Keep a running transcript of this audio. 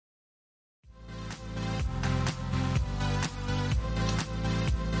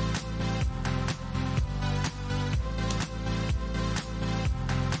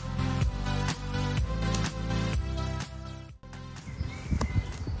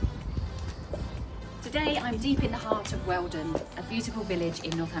Today I'm deep in the heart of Weldon, a beautiful village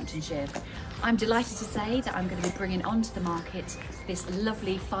in Northamptonshire. I'm delighted to say that I'm going to be bringing onto the market this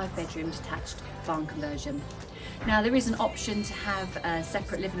lovely 5-bedroom detached barn conversion. Now there is an option to have a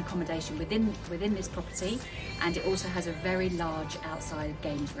separate living accommodation within this property, and it also has a very large outside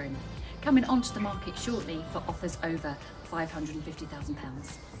games room. Coming onto the market shortly for offers over £550,000.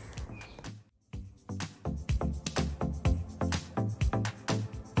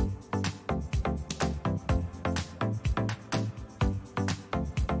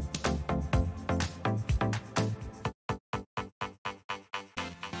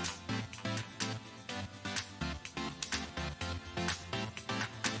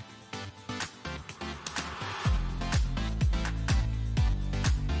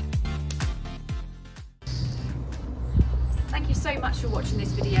 Thank you so much for watching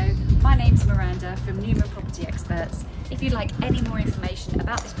this video. My name's Miranda from Newman Property Experts. If you'd like any more information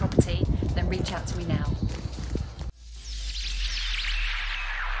about this property, then reach out to me now.